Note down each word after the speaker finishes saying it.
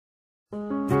Crowded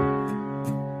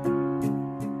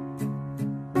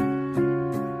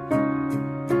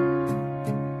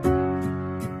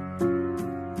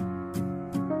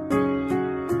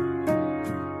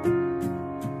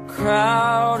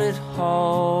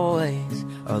hallways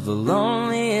are the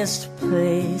loneliest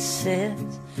places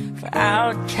for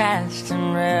outcasts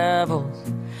and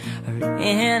rebels, or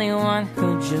anyone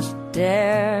who just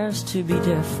dares to be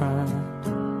different.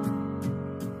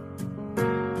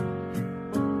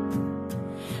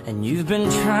 And you've been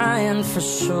trying for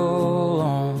so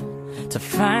long to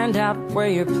find out where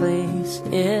your place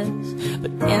is,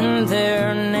 but in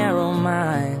their narrow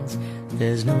minds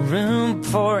there's no room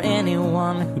for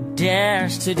anyone who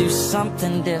dares to do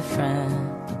something different.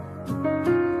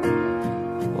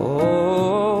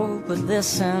 Oh, but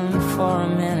listen for a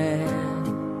minute.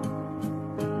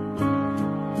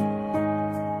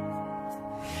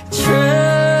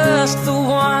 Trust the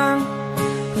one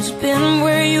who's been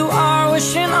where you are,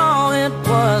 wishing all it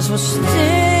was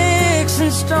sticks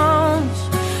and stones.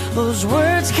 Those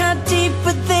words cut deep,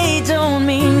 but they don't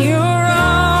mean you're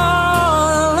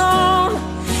all alone.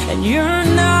 And you're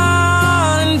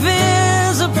not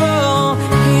invisible,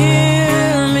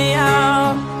 hear me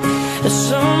out. There's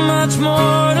so much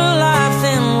more to life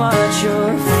than what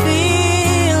you're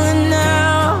feeling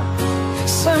now.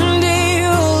 Someday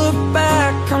you'll look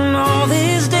back on all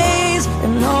these days,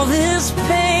 and all this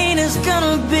pain is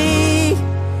gonna be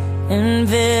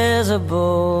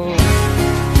invisible.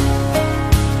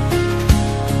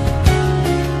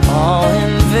 All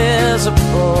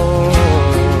invisible.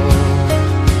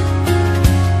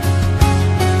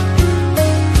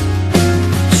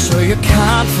 Your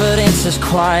confidence is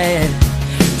quiet.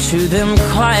 To them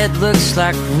quiet looks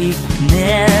like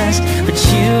weakness, but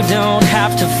you don't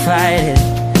have to fight it,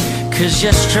 'cause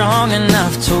you're strong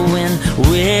enough to win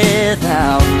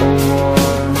without a war.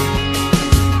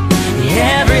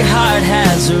 Every heart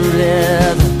has a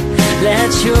rhythm,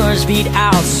 let yours beat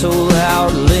out so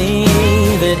loudly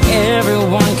that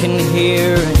everyone can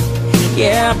hear it.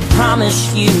 Yeah, I promise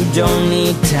you don't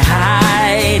need to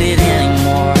hide it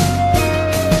anymore.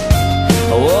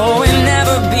 Oh, and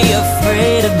never be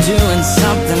afraid of doing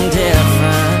something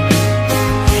different.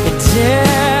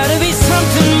 Dare to be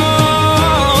something more.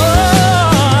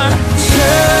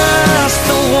 Just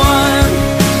the one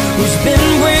who's been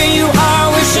where you are,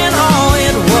 wishing all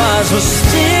it was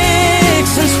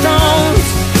sticks and stones.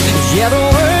 Yeah, the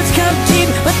words come deep,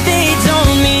 but they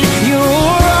don't mean you're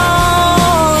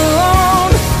all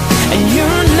alone. And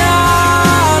you're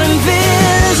not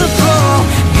invisible,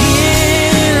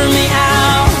 hear me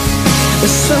out.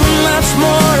 There's so much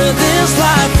more to this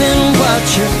life than what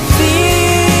you're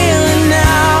feeling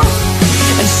now.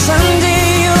 And someday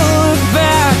you'll look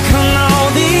back on all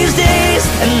these days,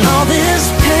 and all this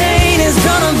pain is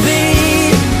gonna be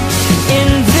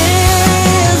invisible.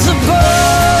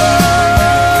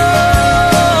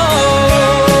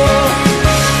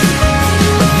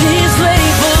 These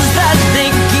labels that they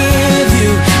give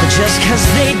you are just 'cause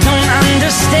they don't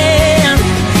understand.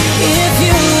 If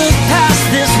you look past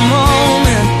this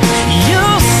moment,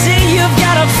 you'll see you've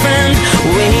got a friend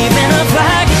waving a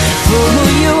flag for who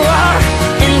you are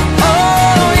and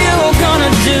all you're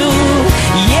gonna do.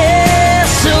 Yeah,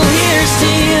 so here's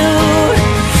to you,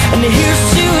 and here's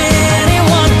to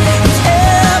anyone who's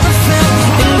ever felt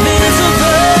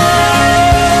invisible.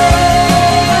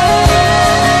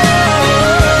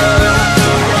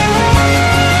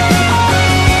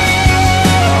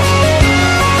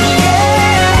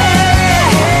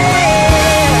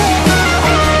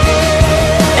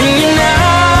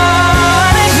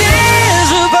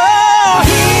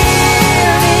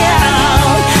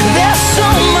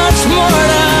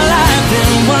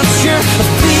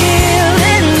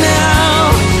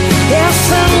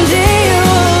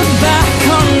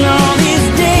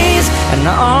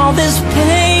 All this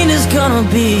pain is gonna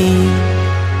be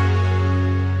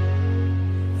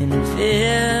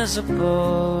invisible.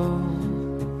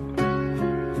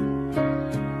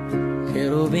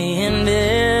 It'll be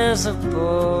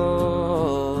invisible.